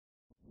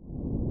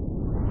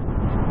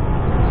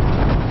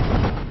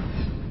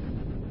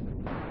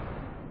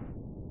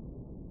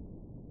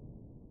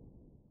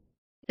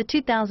the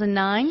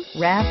 2009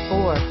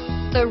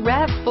 RAV4. The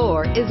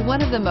RAV4 is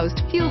one of the most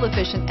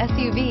fuel-efficient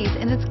SUVs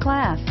in its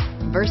class.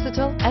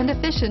 Versatile and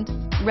efficient,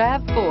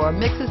 RAV4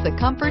 mixes the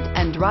comfort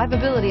and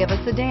drivability of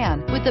a sedan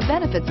with the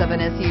benefits of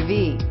an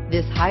SUV.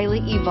 This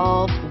highly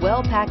evolved,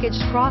 well-packaged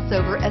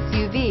crossover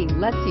SUV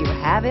lets you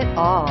have it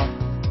all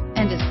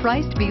and is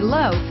priced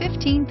below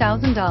 $15,000.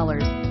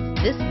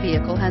 This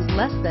vehicle has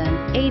less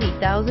than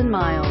 80,000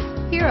 miles.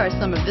 Here are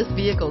some of this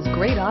vehicle's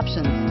great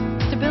options: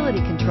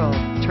 stability control,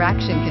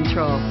 traction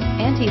control,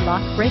 anti-lock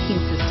braking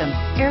system,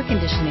 air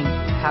conditioning,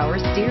 power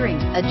steering,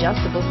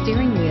 adjustable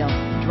steering wheel,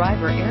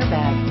 driver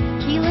airbag,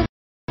 keyless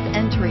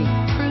entry,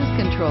 cruise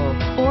control,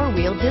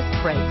 four-wheel disc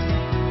brakes.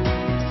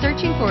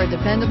 Searching for a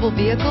dependable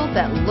vehicle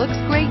that looks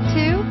great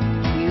too?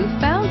 You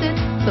found it,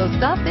 so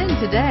stop in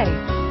today.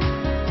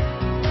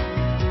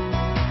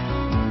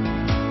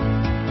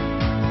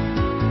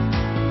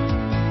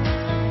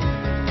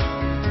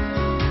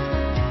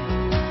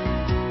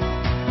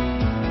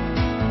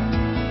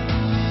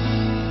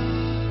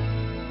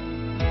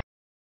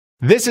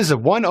 This is a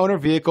one-owner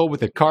vehicle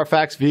with a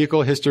Carfax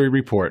Vehicle History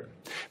Report.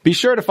 Be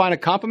sure to find a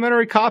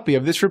complimentary copy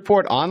of this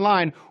report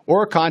online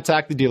or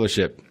contact the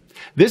dealership.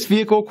 This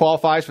vehicle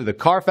qualifies for the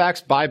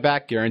Carfax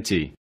Buyback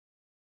Guarantee.